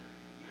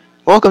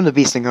Welcome to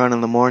Beast and Gun in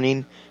the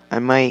Morning.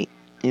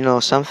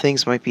 Some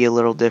things might be a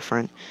little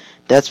different.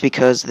 That's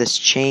because this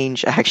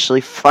change actually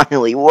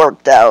finally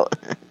worked out.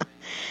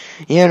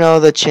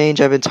 The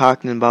change I've been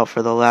talking about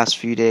for the last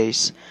few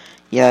days.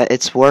 Yeah,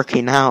 it's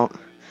working out.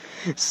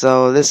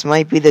 So this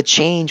might be the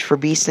change for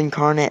Beast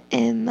Incarnate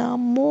in the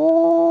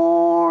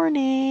morning.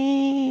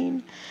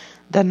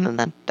 Dun dun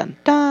dun dun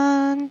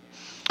dun.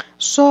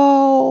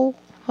 So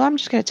I'm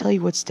just gonna tell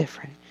you what's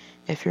different.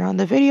 If you're on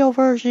the video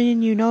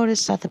version, you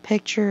notice that the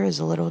picture is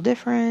a little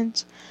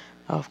different,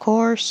 of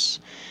course.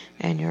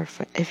 And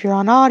if you're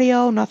on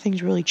audio,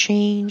 nothing's really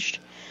changed.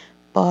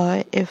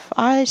 But if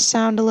I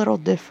sound a little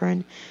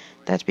different,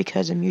 that's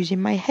because I'm using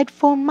my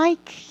headphone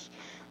mic.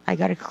 I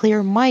got a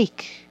clear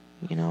mic.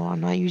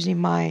 I'm not using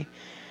my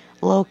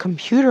low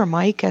computer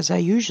mic as I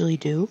usually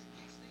do.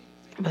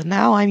 But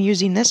now I'm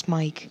using this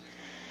mic.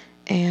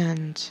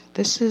 And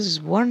this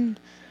is one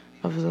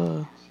of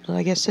the,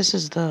 this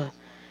is the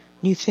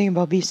new thing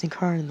about Beast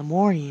Incarnate in the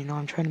morning.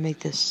 I'm trying to make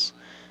this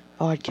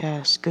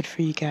podcast good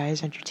for you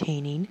guys,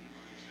 entertaining.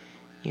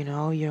 You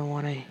don't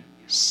want to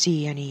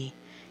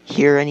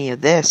hear any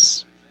of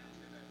this.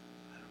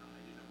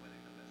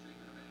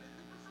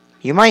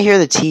 You might hear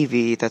the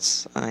TV.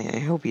 I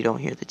hope you don't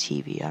hear the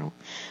TV.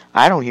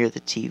 I don't hear the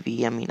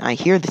TV. I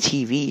hear the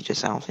TV,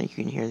 just I don't think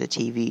you can hear the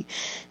TV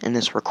in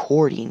this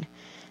recording.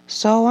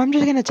 So I'm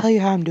just going to tell you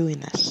how I'm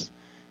doing this.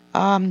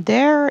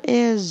 There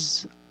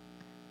is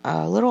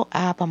a little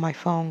app on my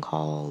phone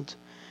called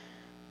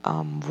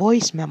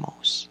Voice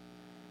Memos,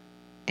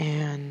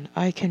 and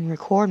I can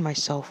record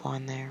myself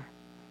on there,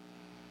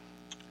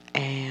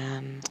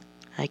 and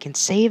I can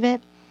save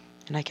it,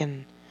 and I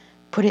can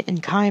put it in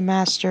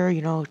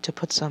KineMaster, to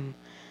put some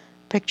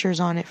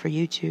pictures on it for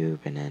YouTube,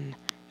 and then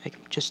I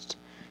can just,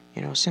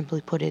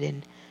 simply put it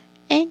in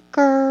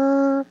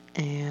Anchor,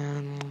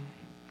 and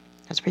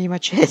that's pretty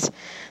much it.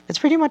 That's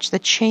pretty much the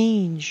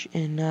change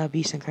in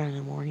Beast Incarnate in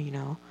the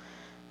morning,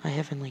 I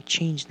haven't,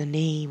 changed the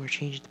name or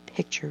changed the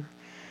picture.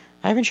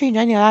 I haven't changed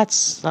any of that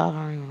stuff. I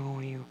don't even know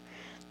what you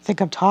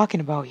think I'm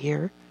talking about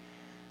here.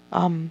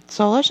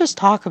 So let's just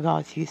talk about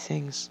a few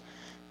things.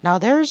 Now,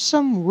 there's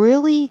a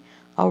really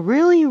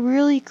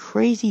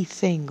crazy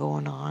thing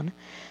going on.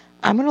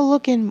 I'm going to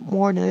look in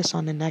more into this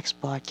on the next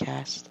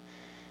podcast.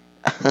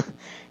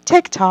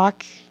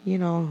 TikTok,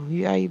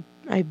 I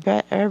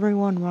bet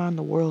everyone around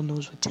the world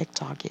knows what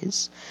TikTok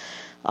is.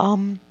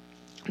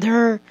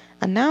 They're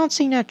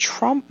announcing that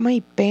Trump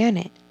might ban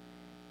it.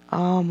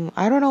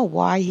 I don't know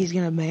why he's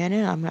gonna ban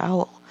it.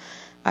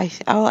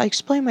 I'll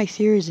explain my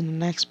theories in the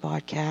next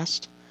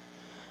podcast.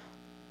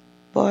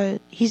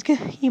 But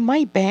he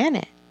might ban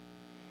it.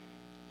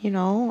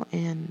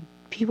 And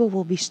people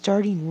will be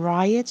starting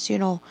riots.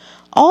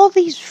 All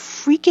these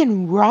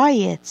freaking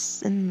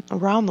riots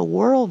around the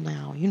world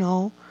now.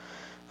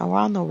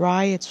 Around the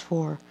riots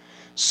for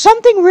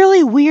something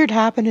really weird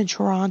happened in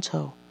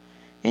Toronto.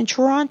 In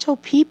Toronto,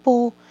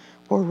 people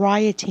were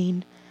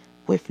rioting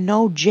with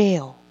no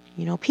jail.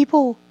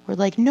 People were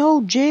like,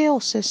 no jail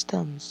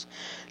systems,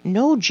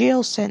 no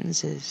jail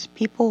sentences.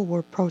 People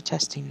were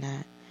protesting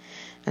that.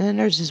 And then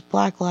there's this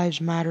Black Lives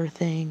Matter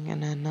thing,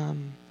 and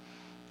then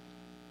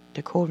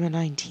the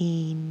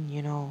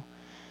COVID-19,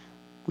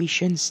 we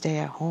shouldn't stay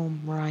at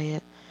home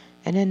riot.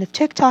 And then if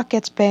TikTok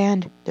gets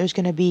banned, there's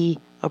going to be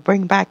a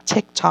bring back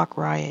TikTok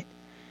riot.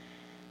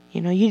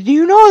 You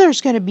know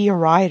there's going to be a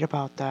riot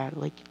about that.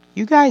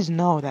 You guys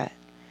know that.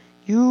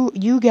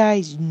 You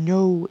guys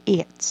know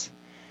it.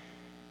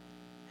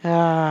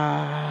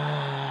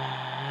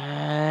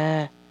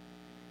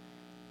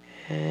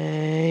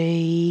 Hey.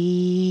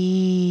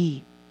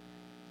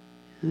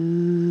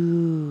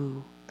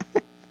 Ooh.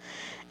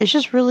 It's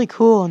just really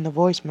cool in the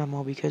voice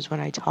memo because when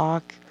I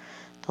talk,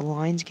 the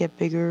lines get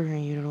bigger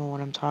and you know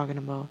what I'm talking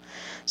about.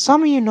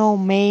 Some of you know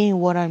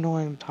what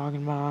I'm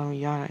talking about.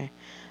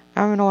 I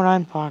don't know what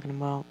I'm talking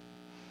about.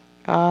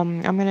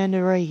 I'm gonna end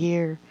it right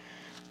here.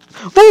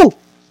 Oh!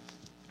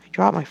 I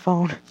dropped my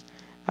phone.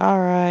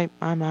 Alright,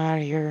 I'm out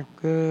of here.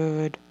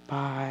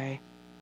 Goodbye.